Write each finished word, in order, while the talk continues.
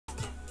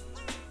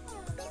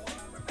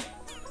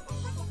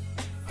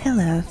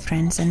Hello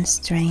friends and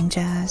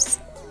strangers,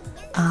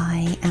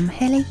 I am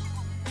Heli,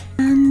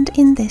 and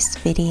in this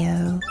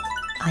video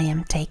I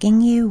am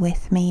taking you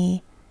with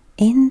me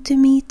into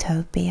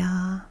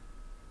Miitopia.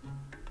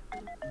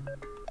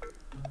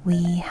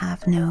 We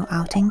have no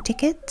outing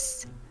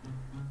tickets,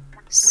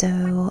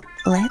 so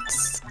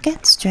let's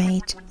get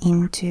straight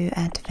into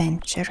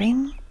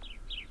adventuring.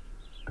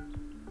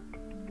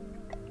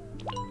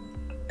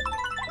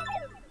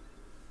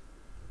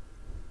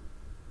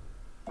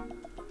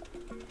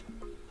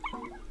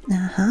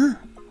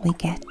 We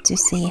get to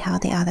see how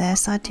the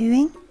others are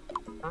doing.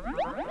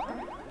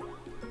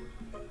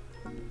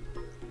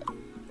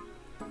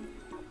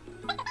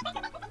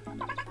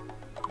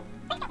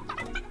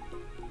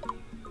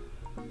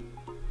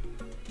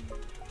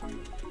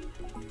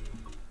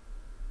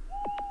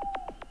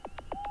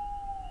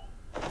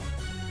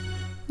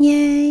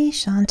 Yay,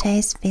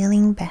 Shantae's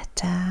feeling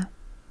better.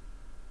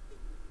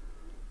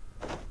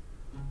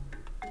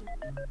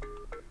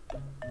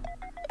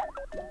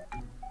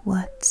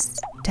 What's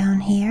down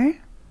here?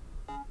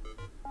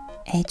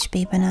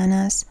 HB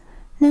bananas,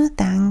 no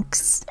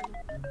thanks.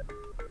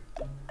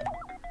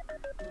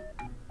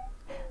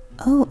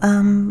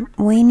 Oh,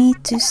 we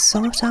need to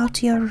sort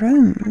out your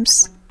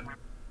rooms.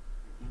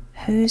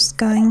 Who's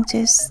going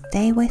to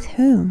stay with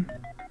whom?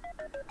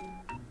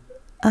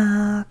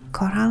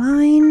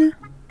 Coraline?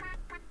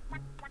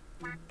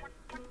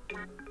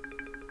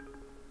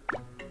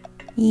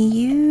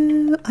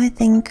 You, I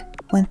think,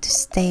 want to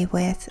stay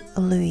with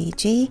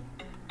Luigi.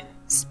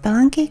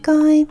 Spelunky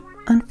guy,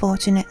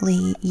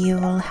 unfortunately you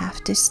will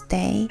have to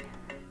stay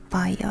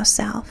by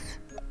yourself.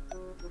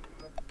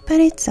 But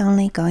it's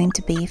only going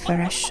to be for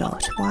a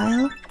short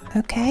while,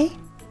 okay?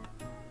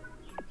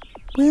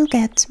 We'll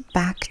get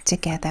back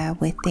together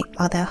with the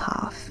other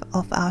half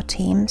of our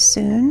team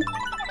soon.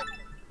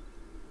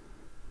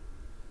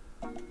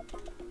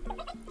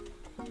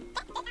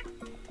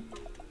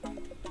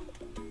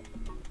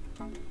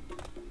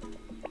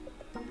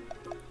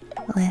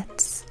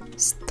 Let's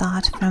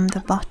start from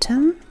the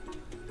bottom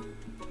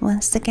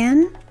once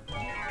again.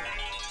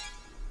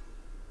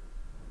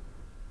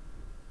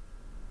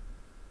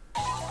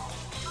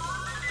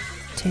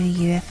 Two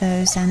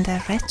UFOs and a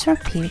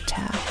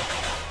retroputer.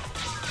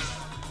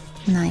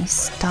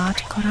 Nice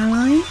start,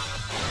 Coraline.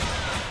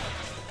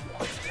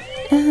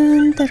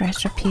 And the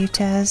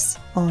retroputer's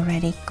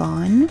already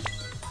gone.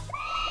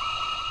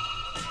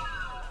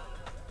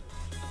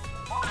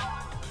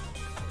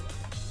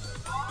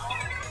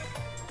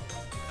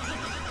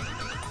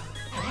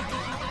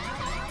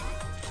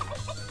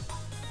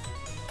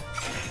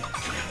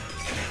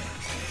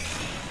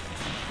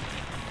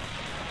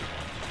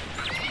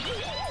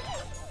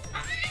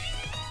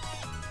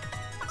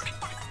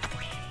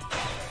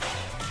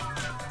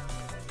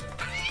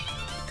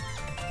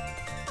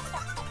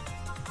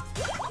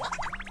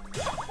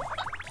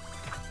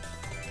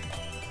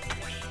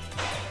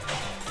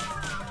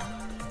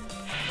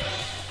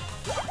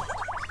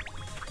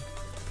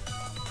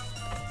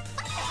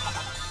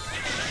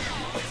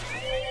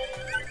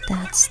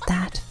 That's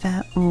that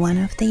for one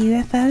of the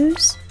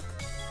UFOs.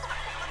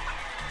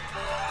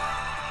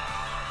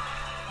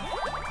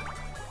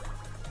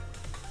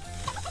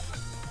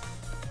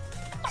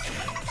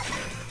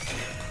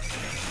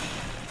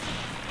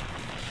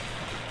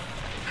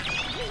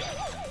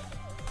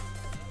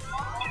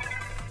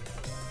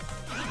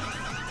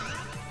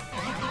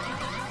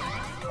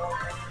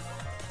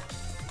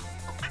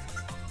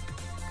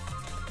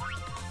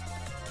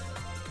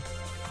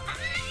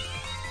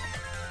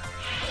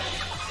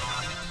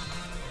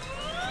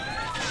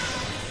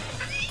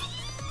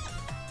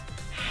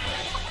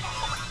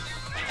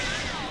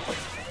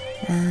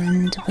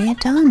 And we're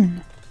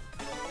done.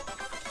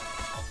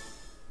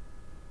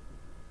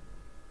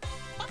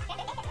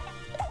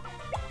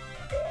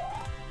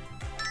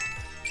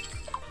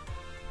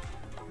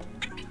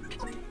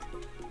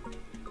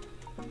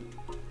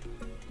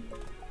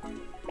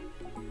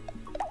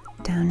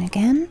 Down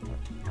again.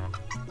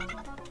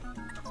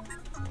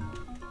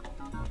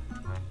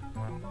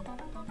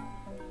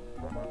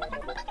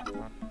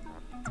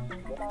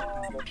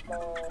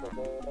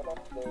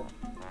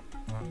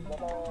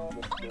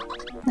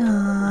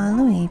 Ah,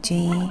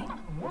 Luigi.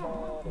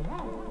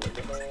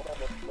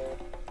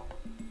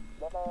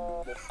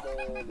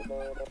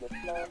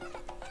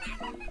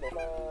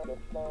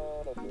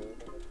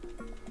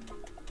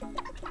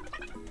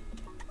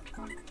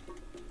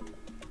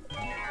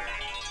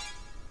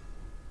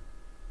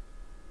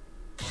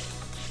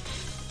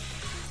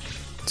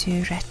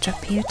 Two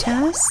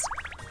retroputers.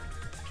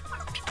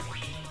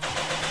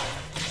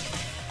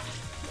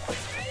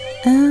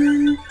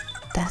 And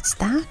that's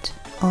that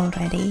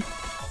already.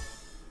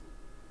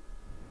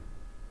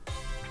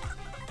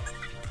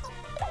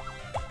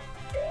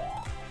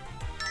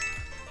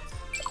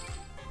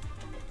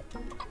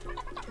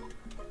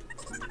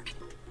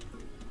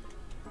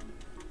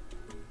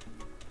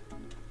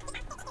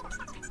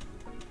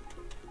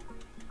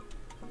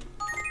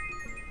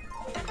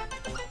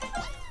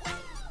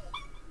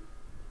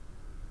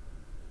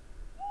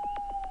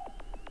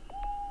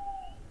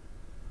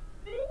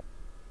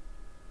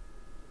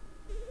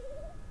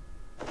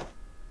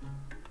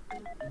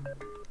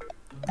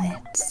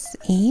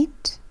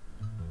 Eat,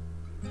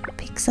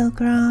 Pixel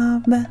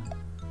Grab,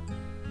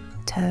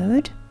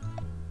 Toad,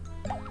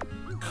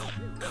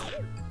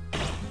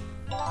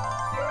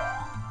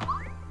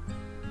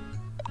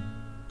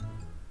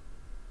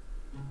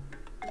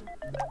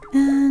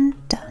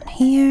 and down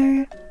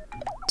here,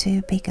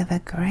 too big of a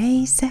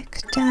grey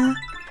sector.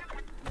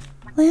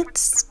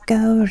 Let's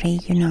go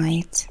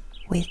reunite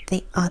with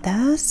the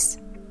others.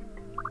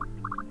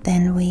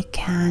 Then we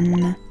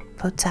can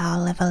put our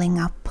leveling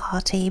up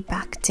party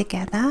back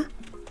together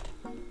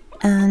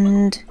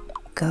and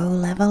go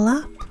level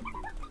up.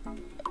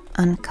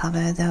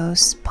 Uncover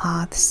those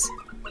paths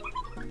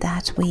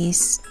that we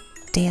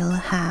still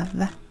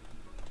have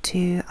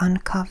to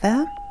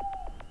uncover.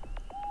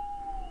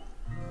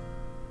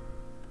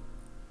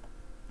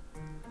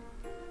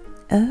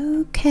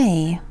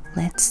 Okay,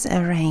 let's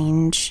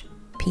arrange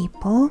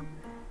people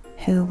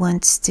who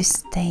wants to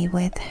stay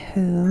with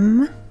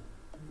whom,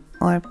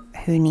 or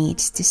who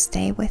needs to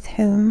stay with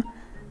whom.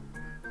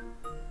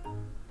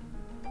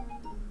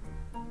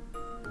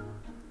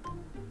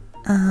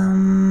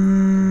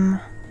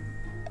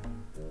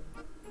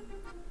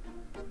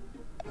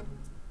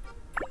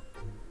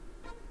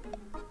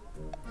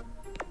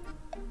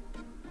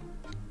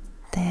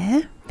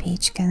 There,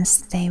 Peach can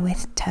stay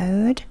with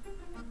Toad.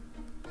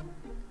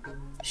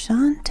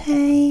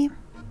 Shantae.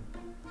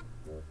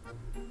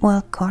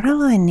 Well,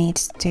 Coraline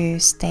needs to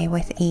stay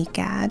with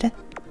Egad.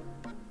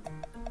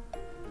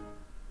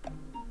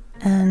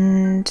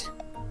 And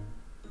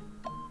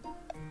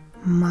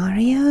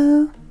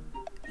Mario,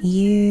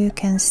 you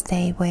can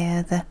stay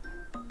with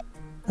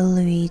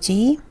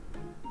Luigi.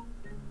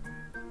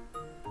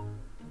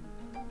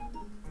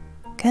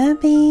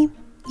 Kirby,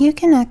 you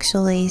can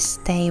actually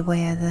stay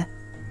with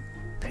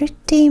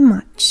pretty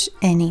much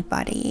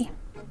anybody.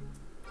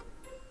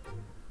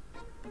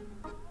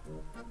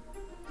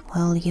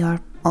 Well,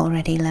 you're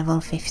already level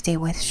 50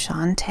 with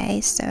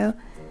Shantae, so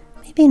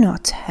maybe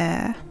not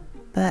her,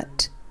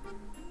 but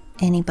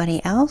anybody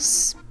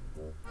else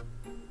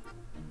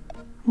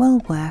will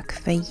work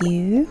for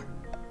you.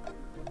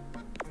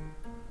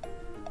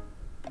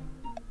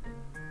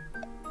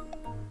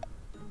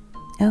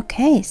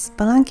 Okay,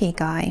 Spelunky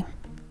guy.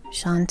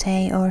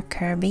 Shantae or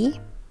Kirby?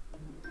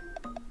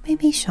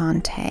 Maybe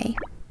Shantae.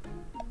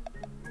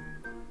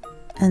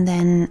 And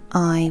then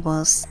I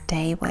will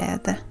stay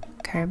with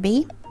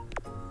Kirby.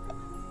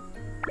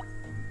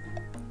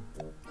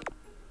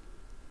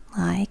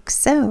 Like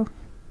so.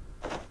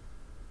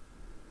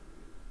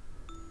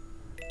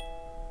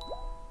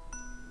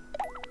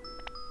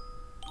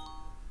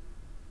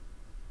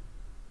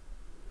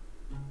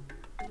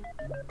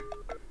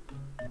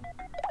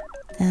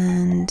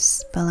 And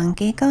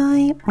Spelunky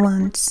guy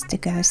wants to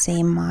go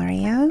see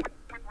Mario.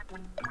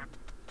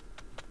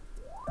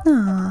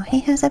 Oh, he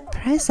has a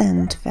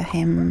present for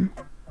him.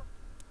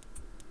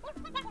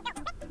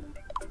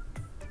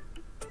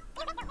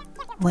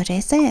 What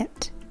is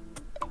it?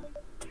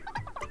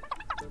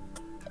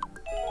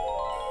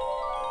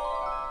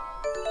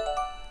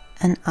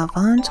 An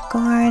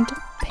avant-garde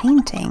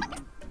painting.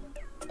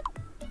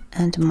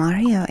 And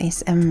Mario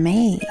is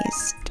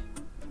amazed.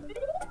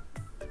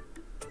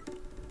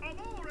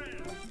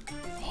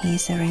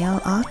 He's a real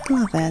art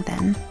lover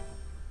then.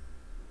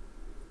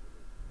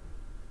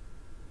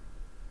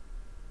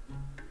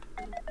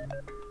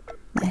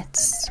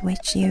 Let's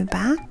switch you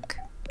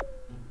back.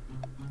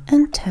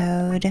 And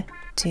Toad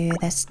to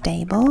the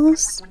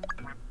stables.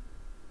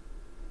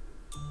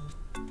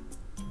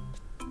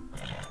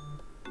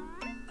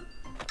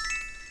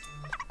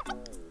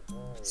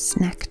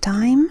 Snack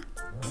time.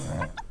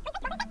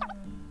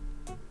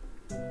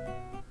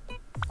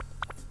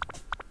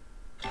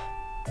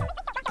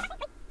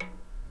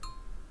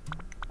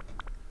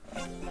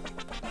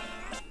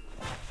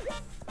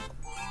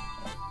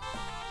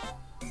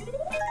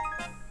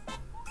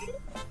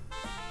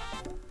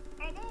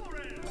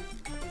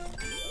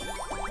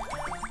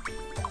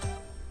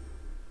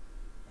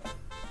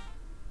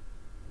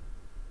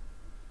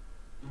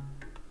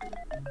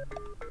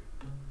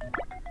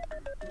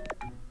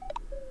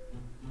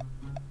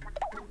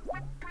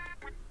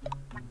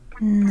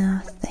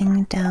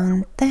 Nothing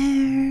down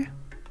there.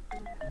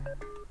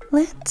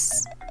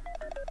 Let's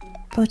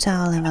put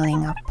our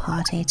leveling up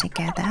party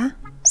together.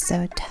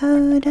 So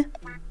Toad,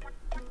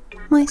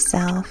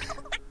 myself,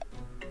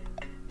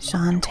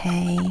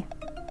 Shantae,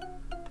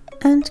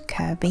 and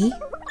Kirby.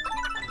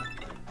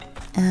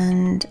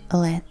 And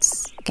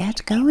let's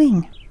get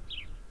going.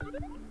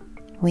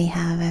 We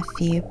have a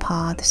few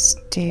paths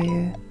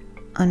to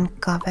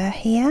uncover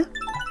here.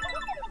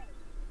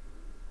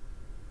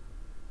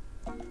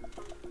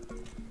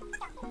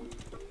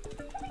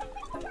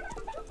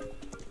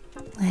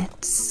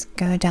 Let's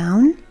go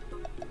down.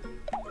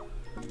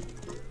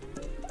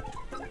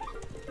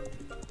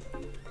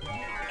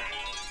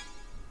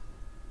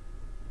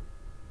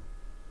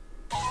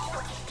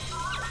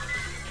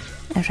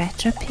 A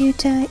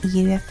retroputer,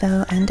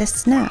 UFO and a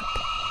snap.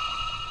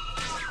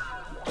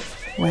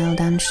 Well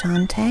done,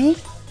 Shantae.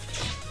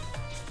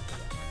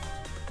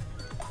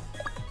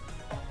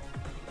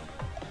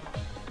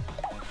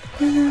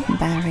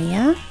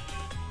 barrier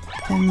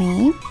for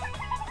me.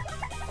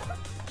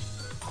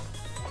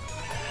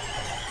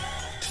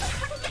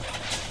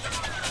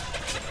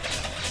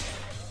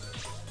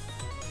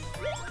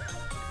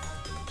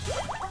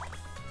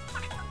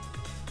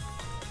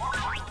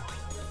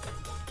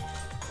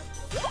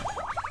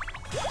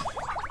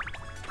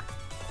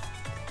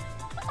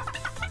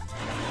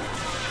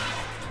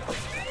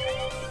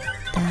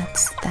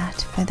 That's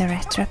that for the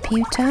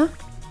Retroputer.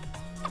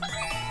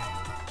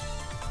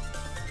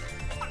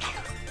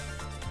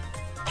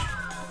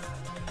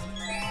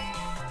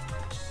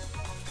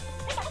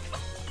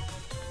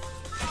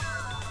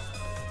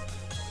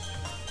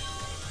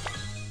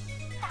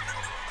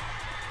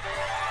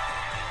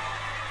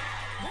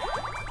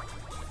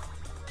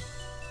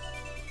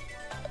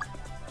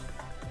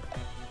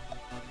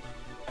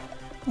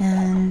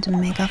 And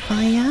Mega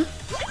Fire.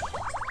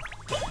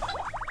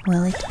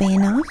 Will it be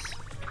enough?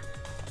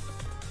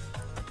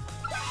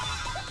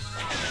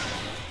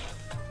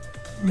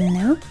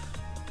 No.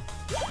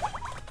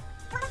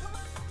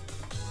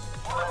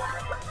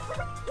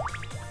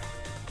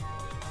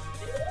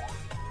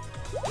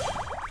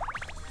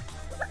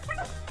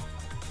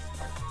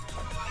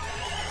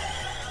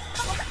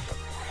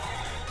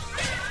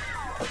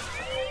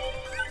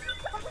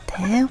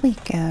 There we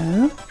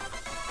go.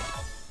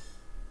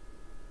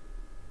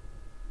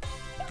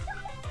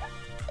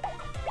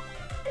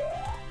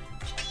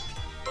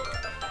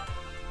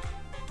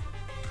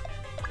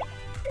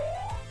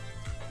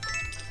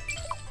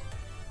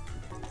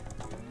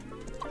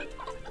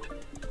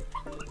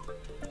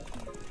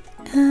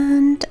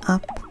 And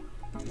up.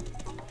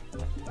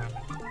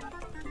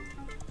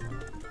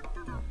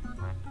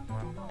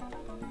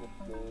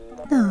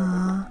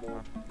 Ah.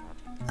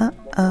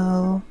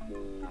 Uh-oh.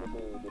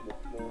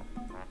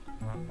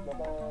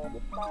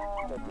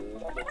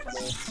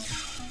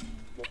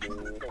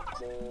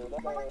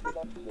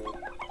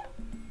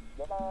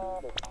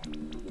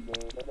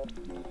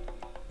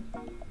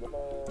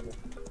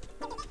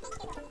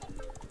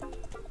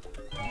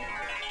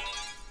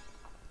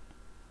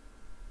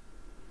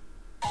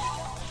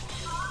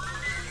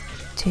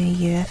 Two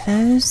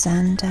UFOs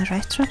and a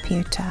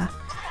Retroputer.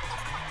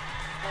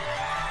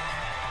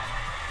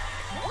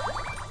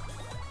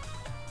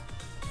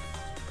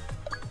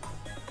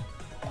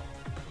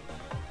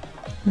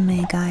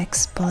 Mega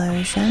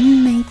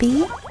explosion,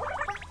 maybe?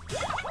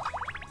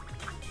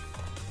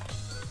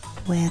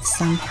 With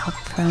some help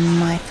from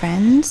my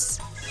friends.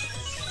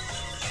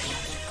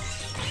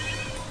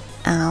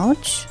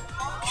 Ouch!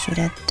 Should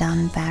have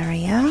done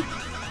barrier.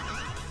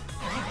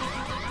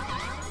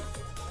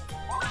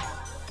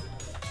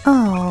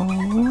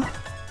 Oh,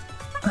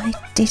 I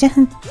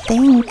didn't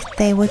think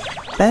they would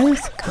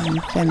both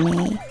come for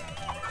me.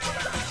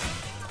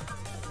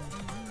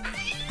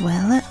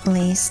 Well, at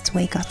least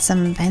we got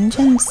some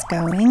vengeance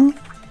going.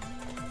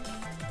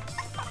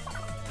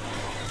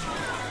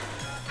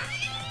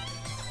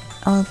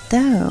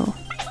 Although,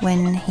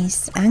 when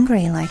he's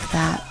angry like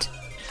that,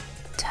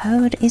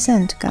 Toad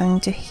isn't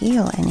going to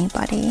heal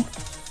anybody.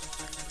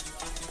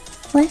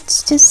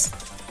 Let's just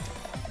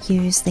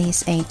use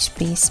these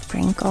HP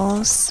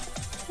sprinkles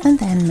and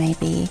then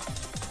maybe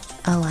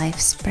a life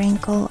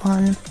sprinkle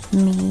on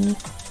me.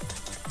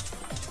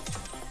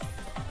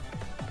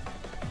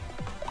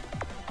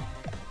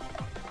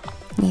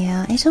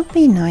 Yeah, it'll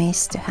be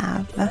nice to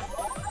have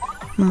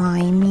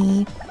my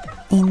me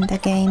in the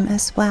game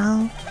as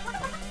well.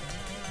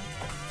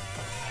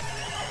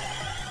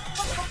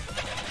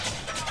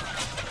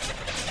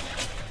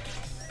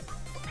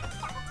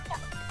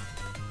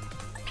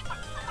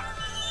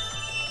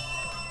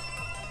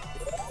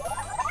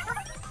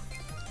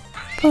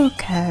 Poor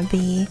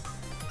Kirby.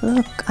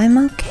 Look, I'm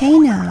okay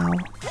now.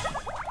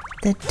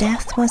 The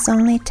death was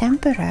only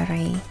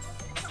temporary.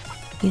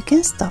 You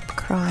can stop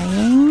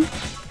crying.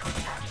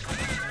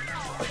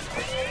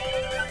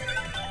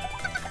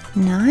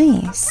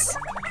 Nice.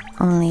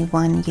 Only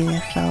one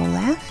UFO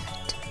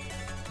left.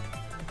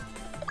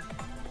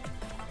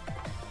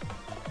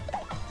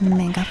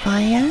 Mega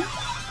Fire.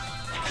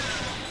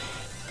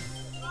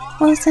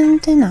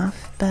 Wasn't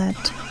enough, but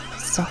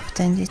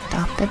softened it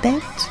up a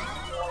bit.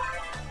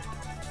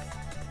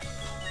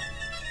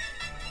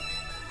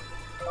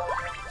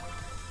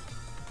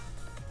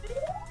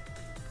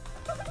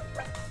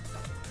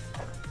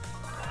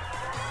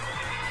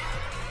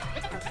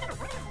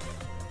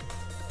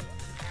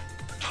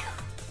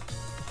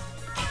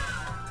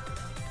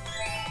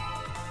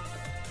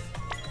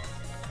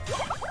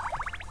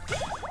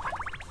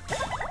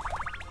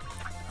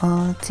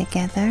 All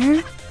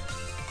together.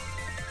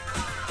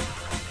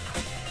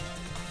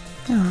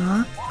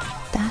 Ah,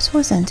 that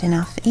wasn't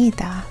enough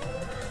either.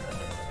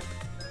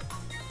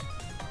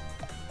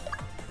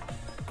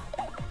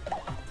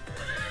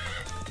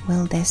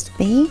 Will this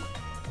be?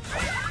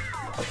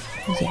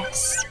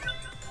 Yes.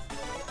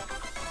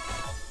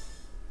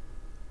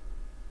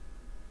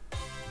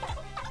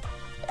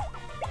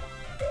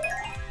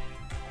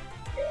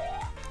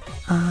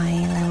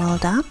 I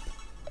leveled up.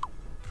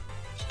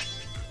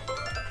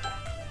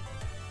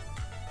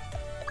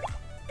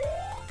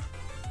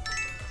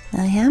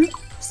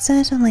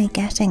 certainly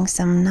getting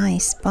some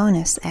nice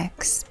bonus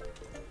X,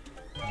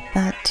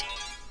 but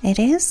it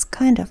is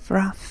kind of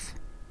rough.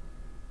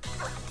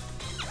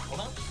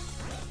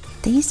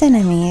 These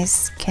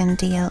enemies can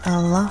deal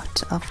a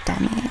lot of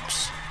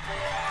damage.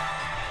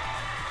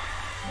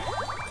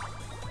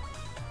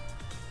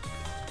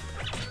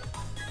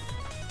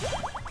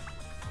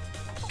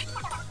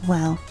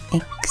 Well,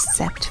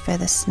 except for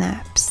the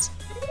snaps.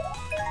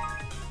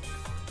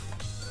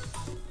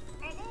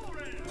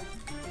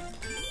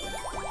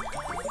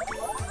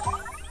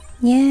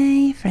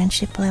 Yay,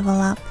 friendship level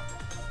up.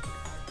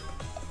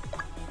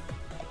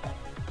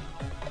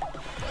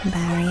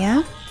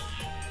 Barrier.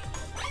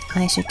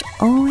 I should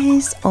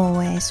always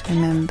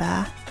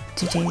remember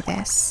to do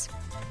this.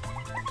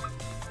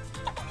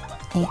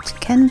 It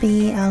can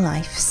be a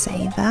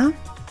lifesaver.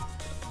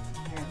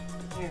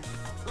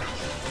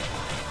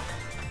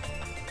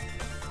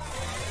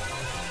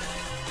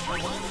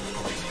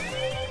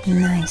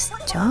 Nice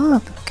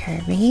job,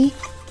 Kirby.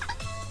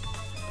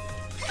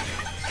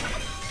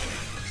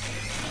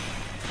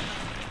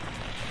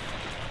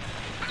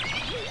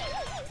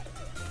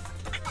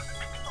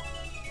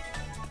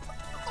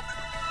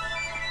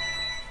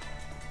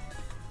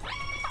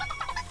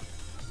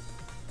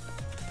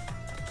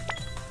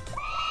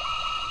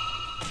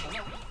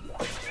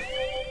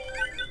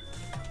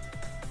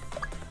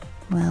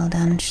 Well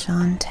done,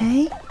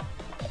 Shantae.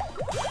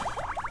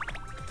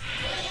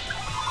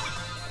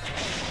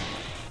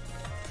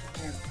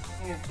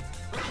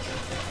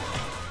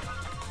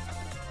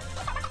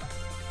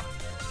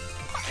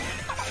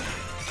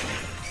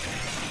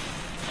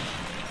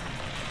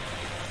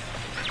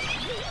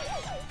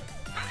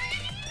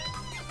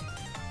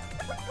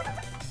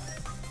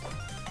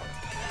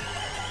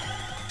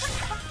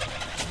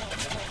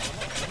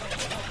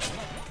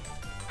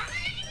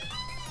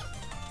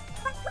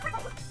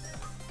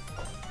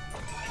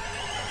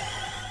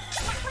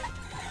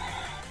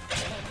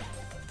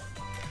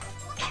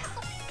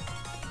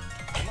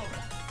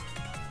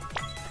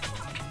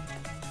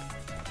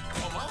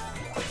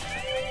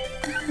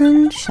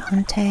 And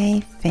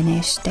Shantae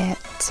finished it.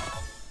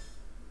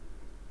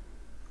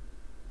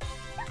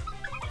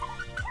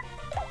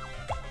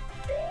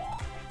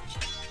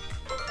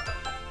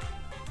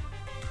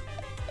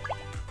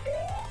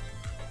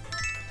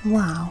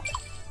 Wow,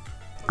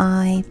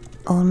 I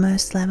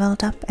almost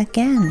leveled up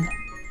again.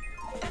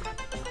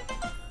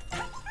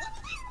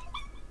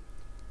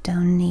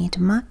 Don't need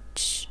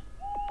much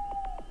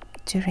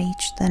to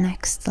reach the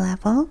next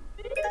level.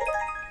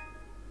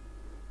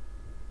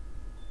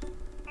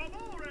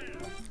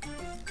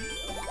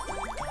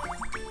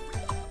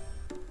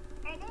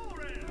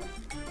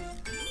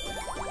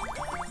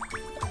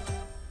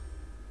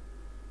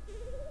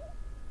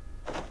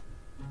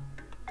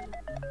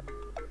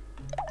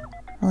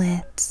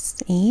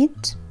 Let's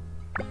eat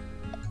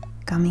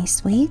gummy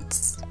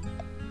sweets.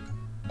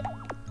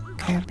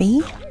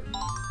 Kirby.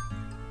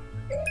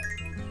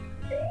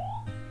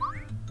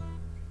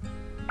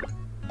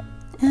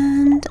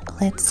 And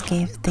let's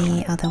give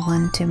the other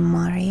one to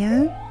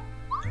Mario.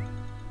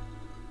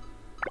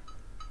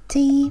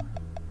 Tea.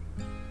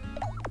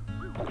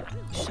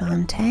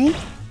 Shantae.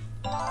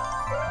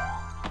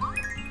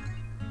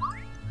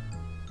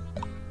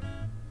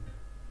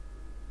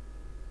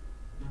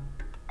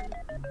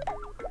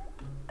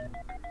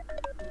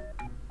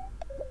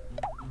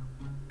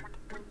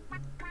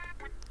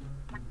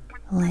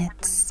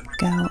 Let's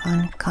go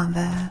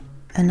uncover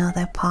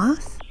another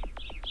path.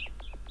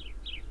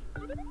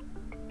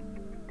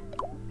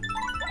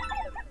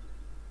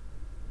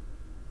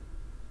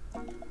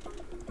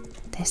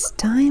 This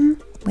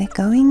time we're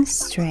going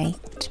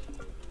straight.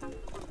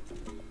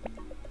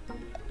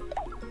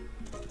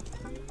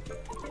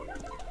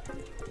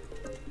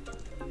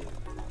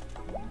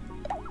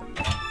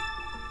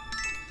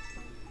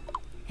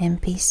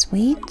 MP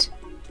Sweet.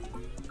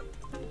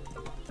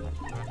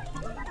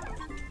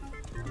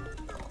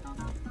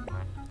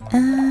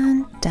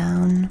 And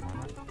down.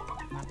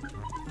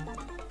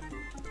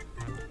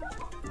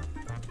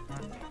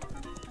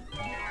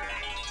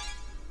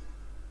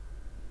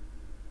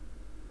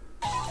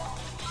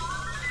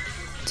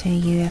 Two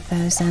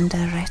UFOs and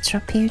a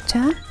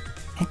retroputer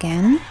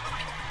again.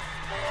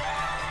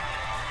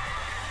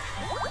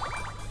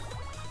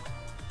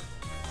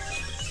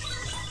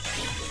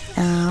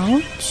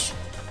 Ouch.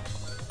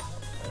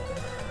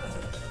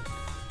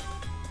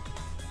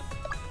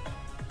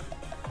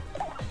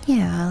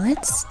 Yeah,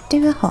 let's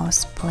do a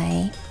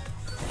horseplay.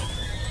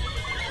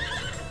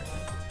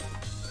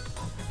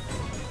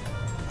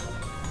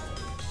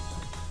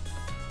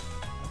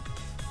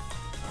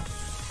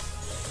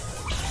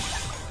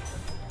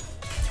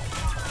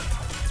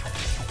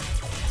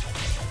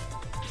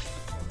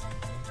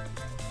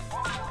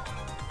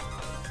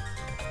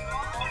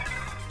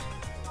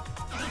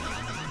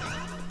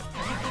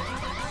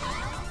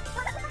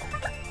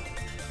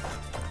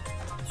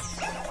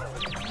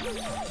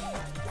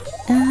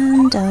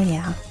 And oh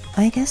yeah,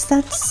 I guess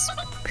that's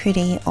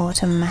pretty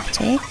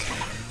automatic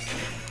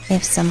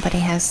if somebody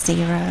has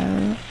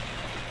 0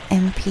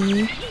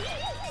 MP.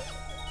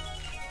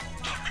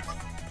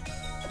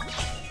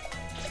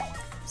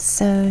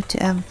 So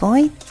to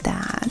avoid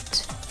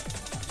that,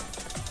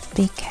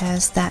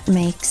 because that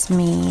makes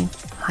me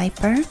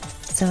hyper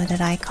so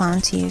that I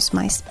can't use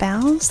my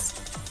spells,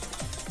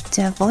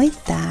 to avoid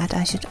that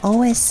I should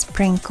always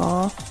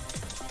sprinkle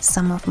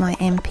some of my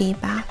MP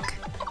back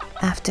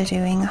after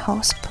doing a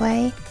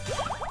horseplay.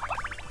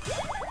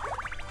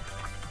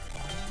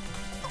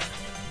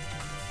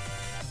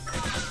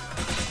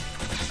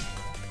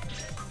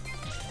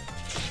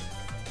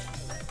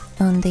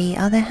 On the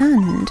other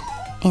hand,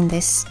 in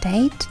this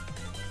state,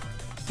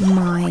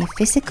 my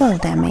physical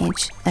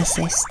damage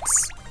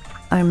assists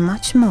are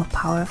much more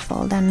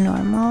powerful than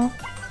normal.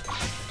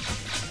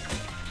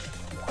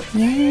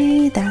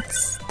 Yay,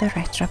 that's the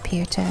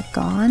retroputer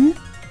gone.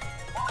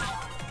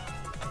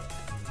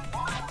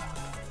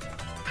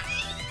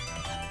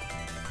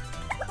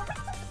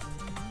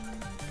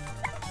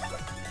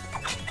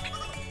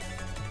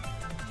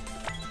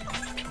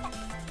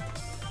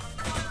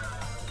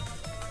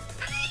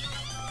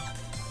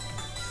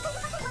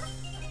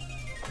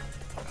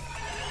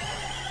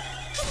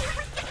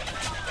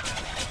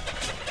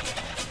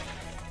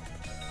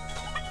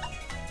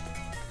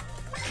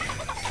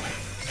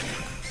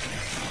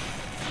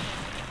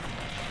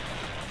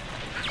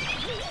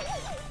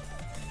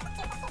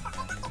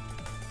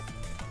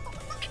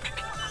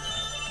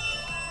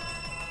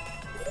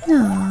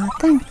 Oh,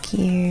 thank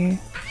you.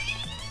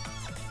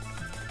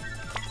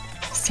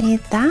 See,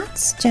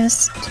 that's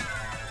just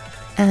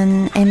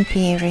an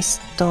MP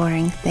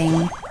restoring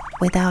thing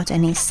without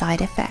any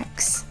side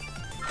effects.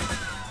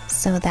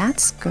 So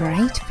that's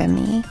great for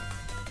me.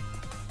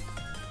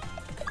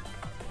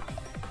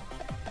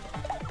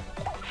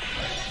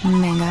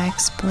 Mega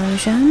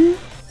explosion.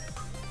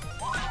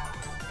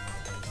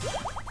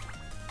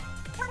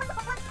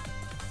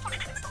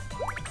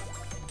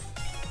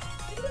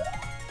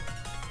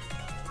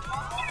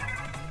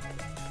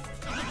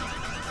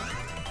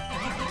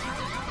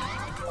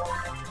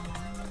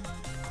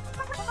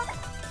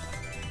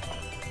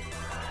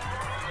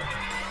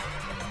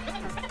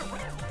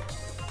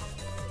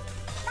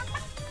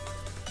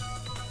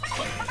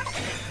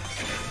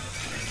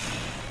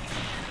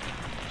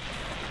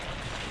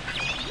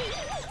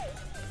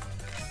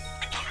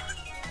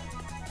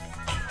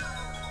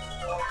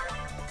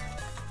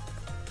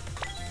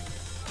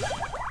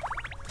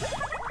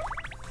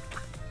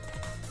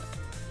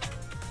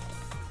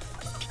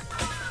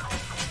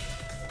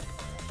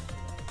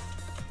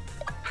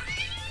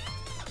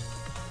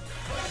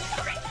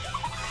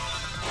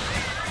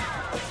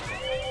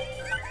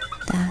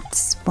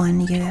 That's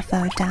one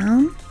UFO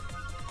down.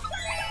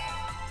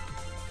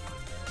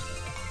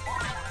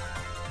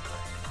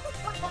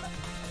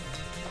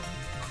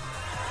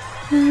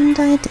 And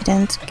I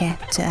didn't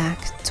get to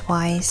act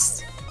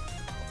twice,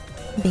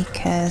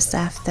 because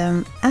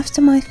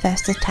after my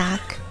first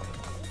attack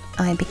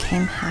I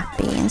became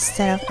happy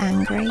instead of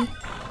angry.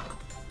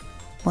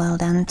 Well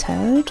done,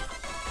 Toad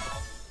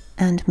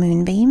and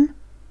Moonbeam.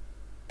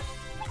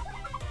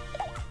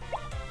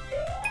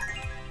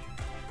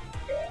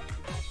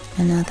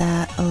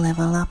 Another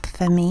level up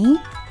for me.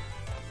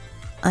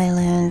 I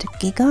learned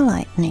Giga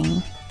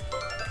Lightning.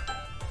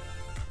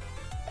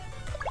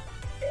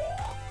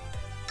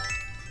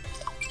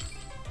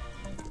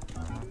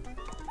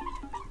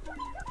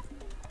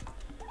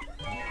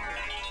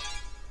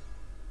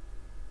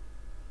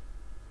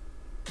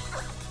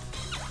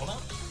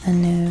 A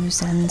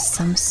nose and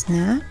some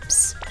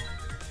snaps.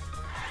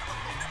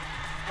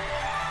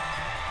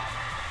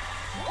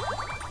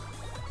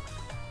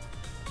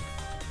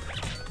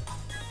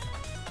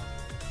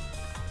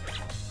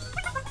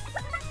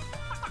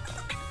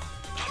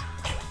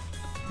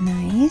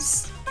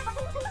 Nice.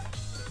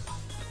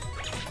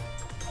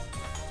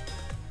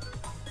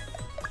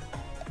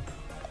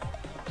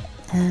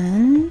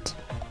 And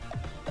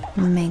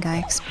mega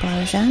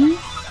explosion.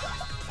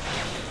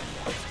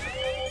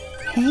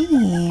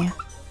 Hey,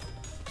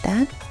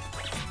 that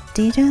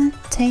didn't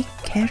take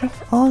care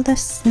of all the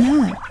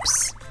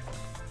snaps.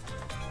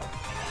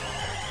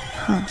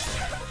 Huh.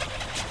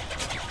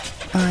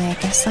 I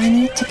guess I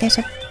need to get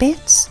a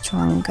bit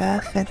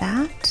stronger for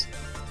that.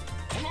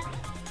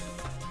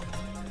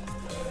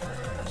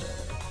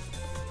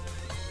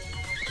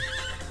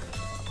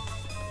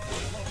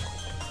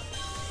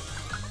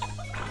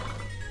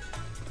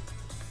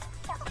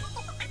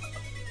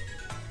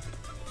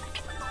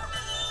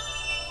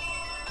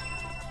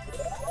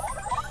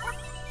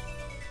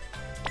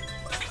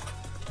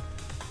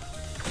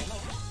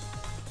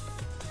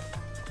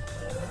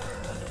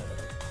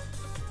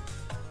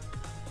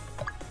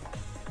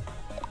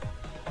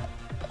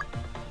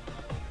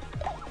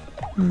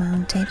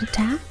 Mounted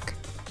attack.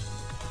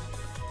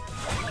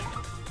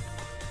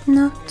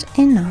 Not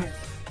enough.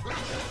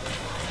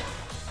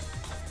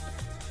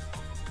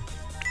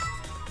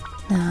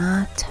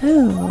 Ah,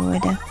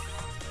 Toad.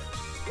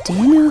 Do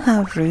you know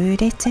how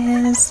rude it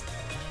is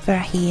for a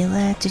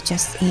healer to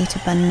just eat a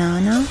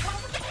banana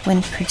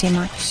when pretty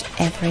much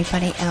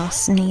everybody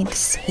else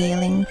needs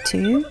healing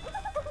too?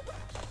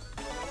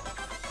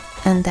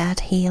 And that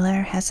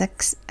healer has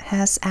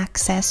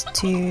access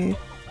to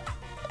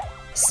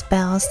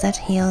spells that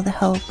heal the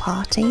whole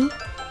party.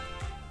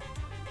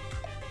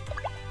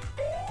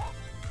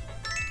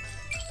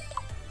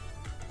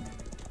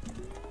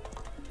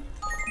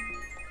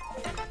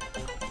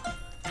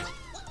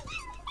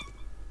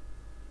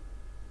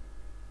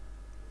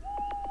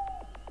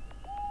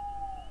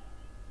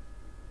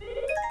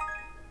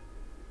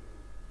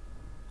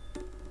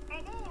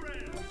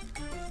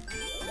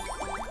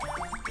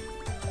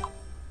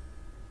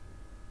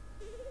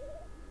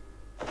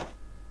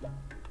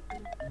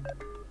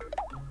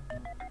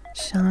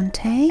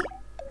 Shantae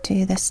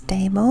to the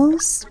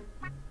stables.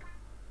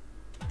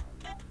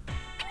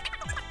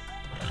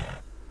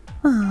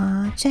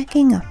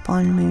 Checking up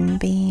on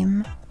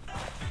Moonbeam.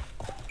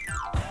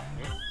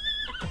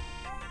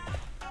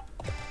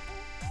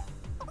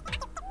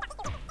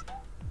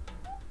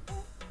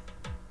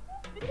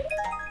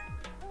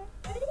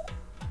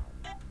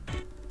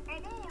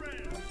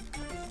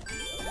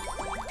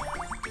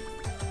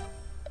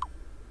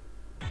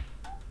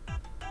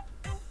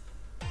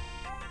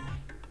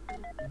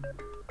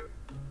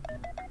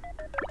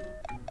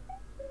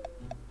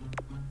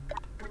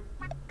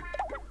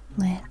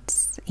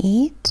 Let's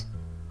eat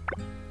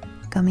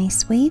gummy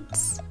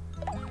sweets,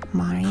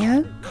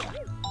 Mario.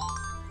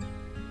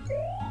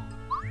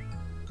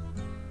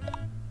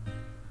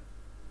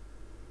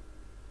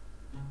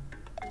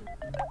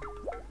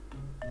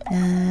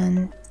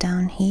 And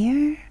down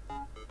here,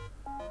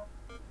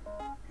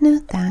 no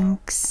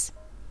thanks.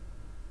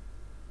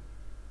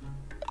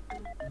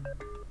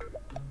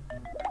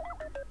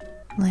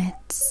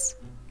 Let's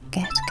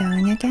get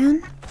going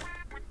again.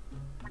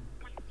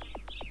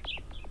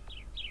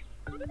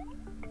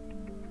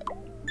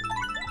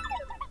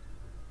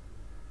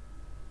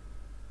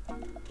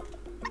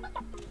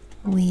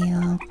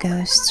 We'll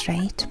go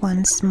straight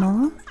once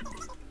more.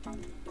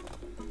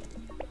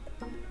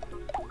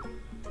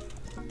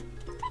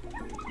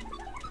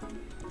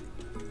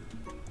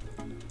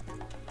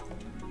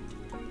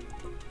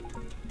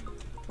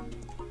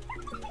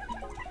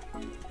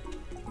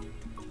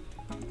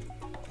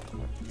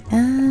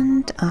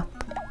 And up.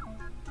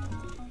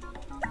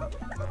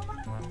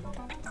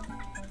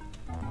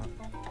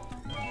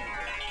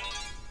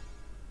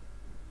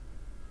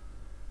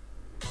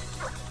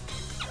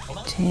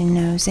 Two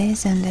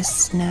noses and a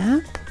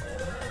snap.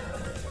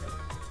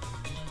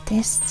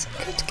 This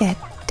could get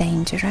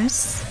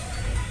dangerous.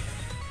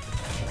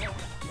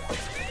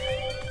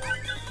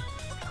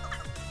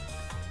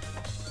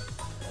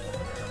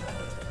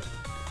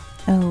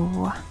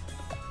 Oh.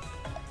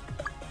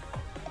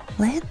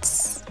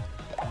 Let's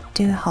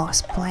do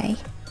horseplay.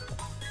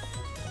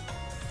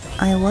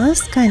 I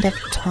was kind of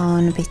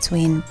torn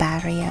between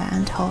barrier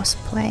and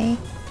horseplay,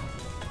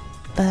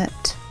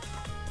 but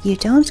you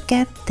don't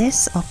get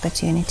this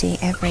opportunity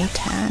every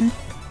turn.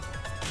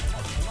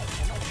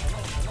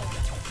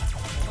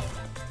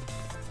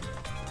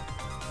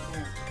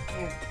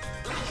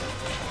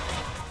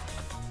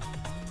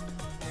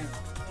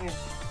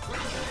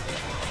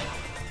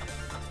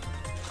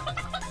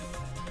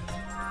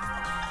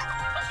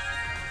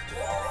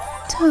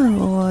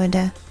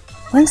 Toad,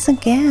 once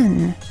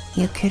again,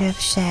 you could have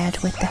shared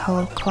with the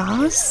whole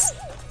class.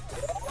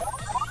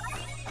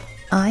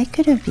 I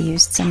could have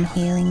used some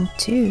healing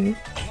too.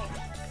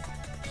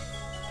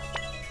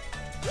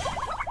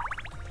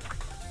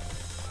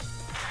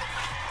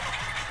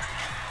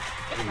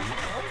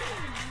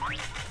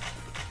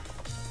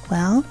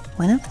 Well,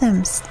 one of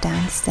them's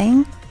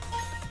dancing.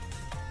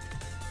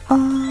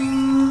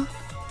 Oh,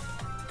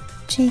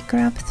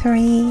 G-Grub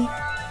 3.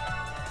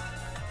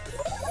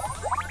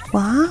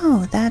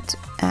 Wow, that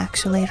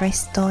actually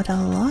restored a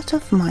lot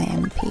of my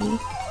MP.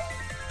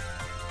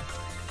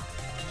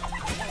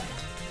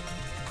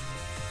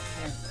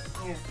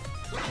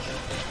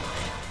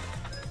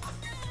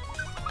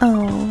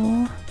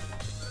 Oh,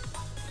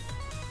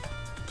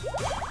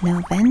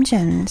 no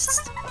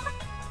vengeance.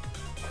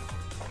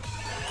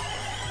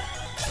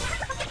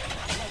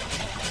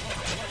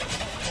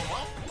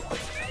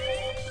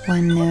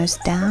 One nose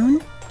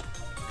down.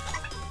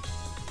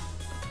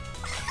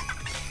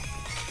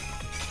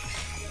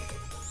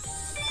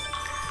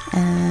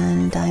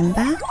 And I'm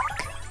back.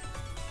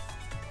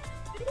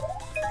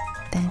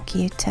 Thank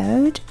you,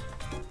 Toad.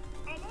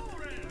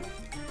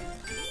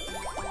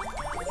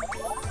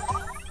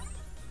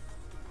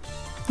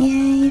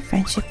 Yay,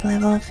 friendship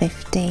level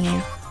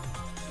 50.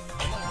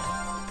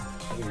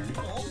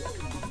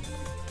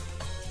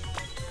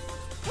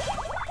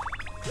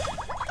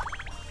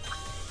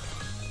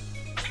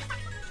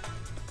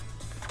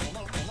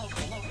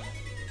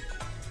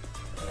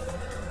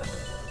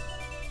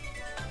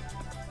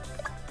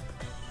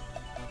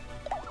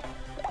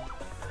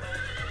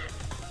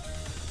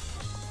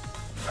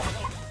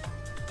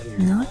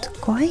 Not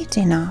quite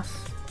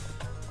enough.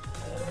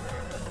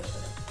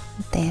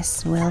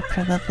 This will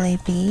probably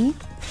be...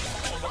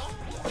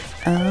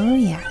 Oh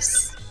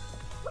yes.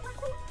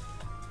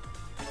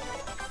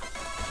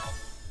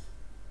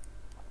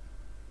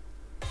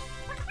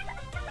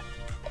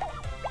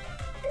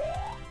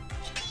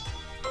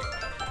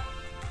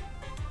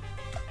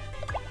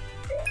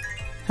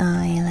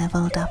 I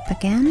leveled up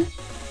again.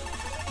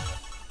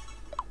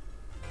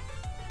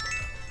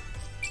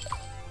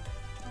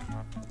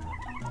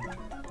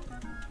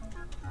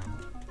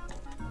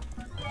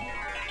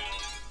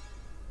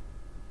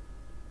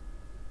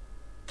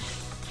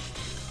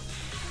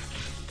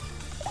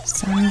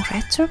 Some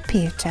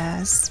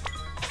retropeaters.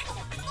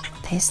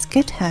 This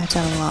could hurt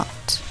a lot.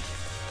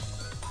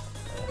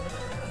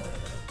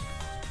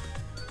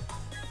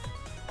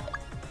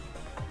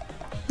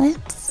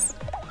 Let's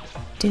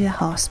do a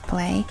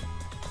horseplay.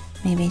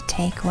 Maybe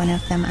take one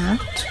of them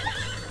out.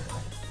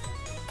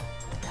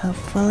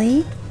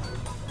 Hopefully.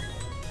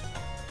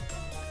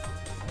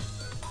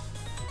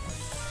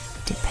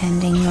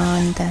 Depending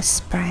on the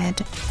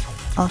spread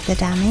of the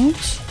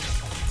damage.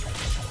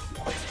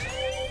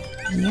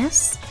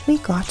 Yes, we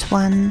got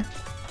one.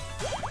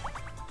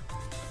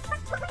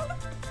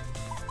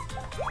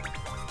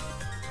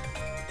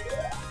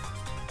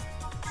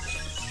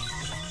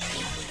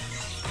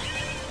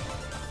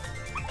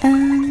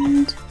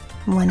 And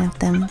one of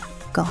them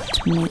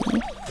got me.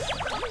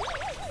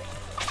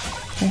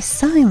 This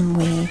time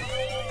we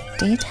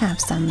did have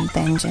some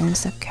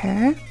vengeance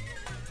occur.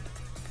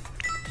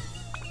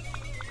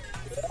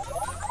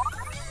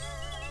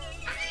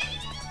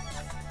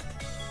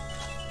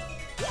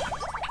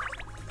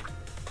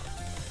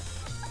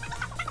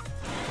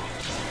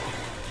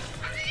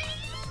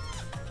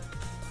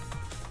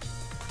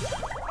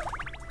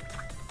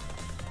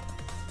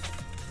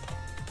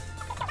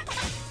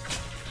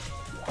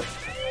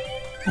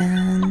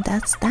 And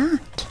that's that.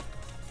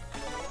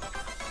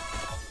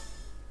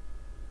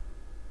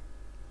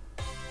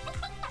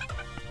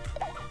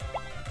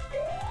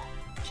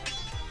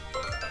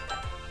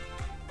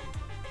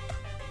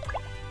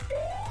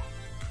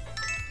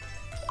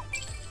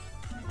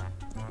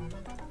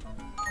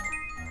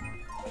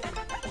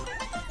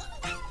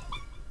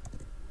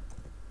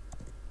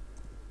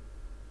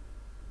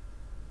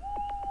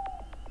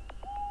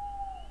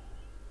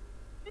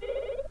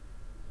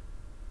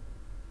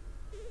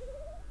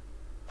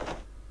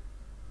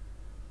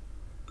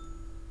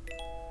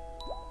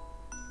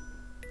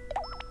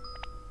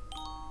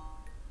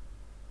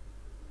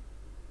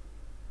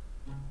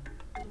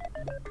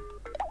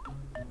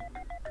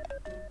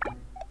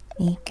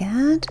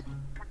 Egad,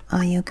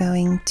 are you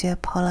going to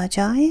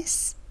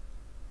apologize?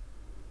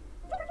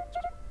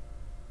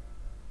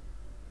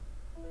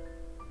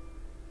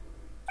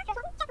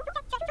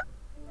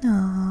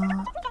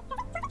 Aww.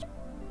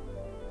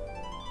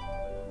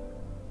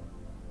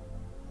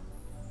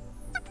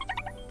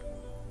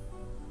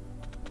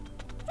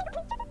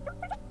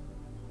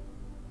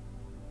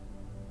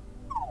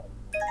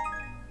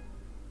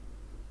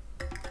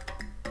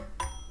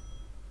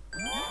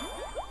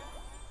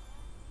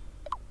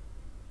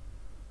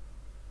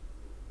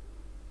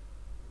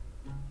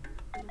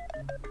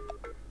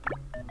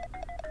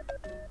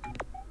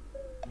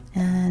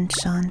 And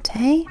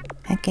Shantae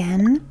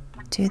again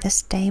to the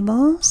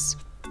stables.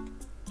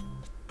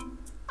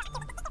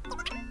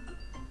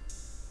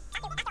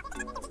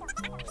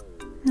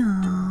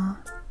 Aww.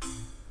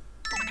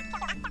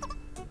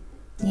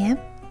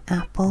 Yep,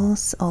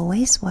 apples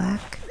always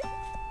work.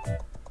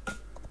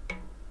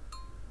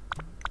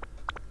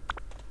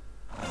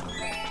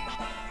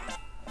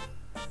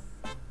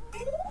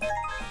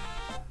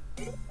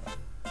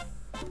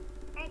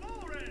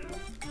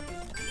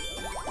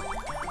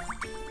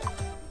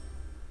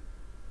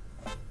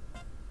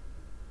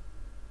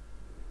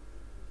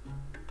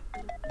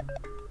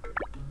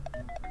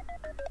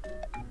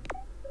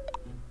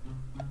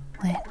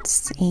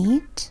 Let's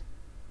eat.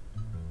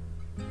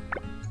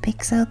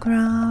 Pixel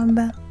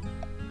Grab.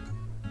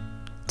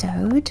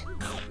 Toad.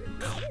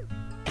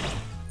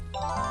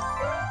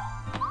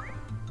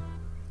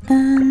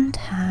 And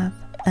have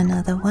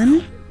another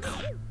one.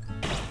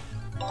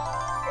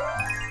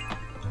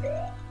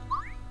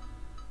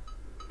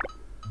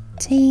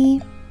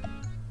 Tea.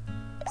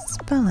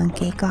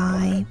 Spelunky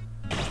Guy.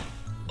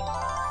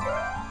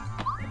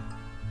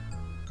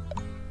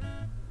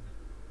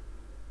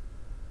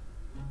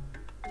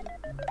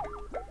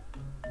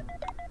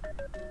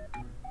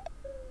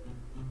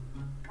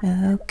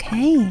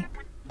 Okay,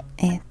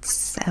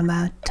 it's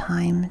about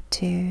time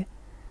to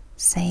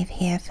save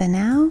here for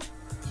now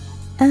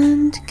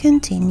and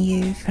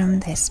continue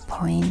from this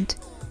point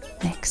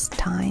next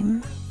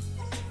time.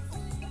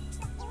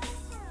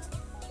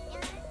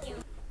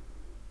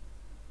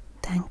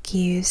 Thank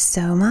you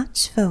so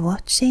much for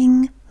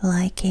watching,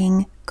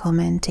 liking,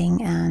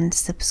 commenting and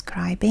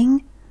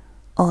subscribing.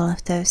 All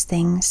of those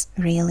things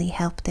really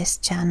help this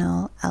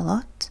channel a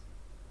lot.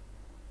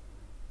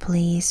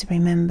 Please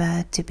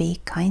remember to be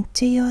kind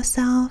to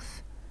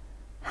yourself,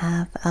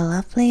 have a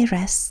lovely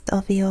rest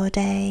of your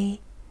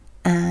day,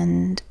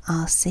 and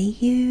I'll see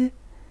you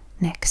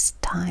next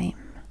time.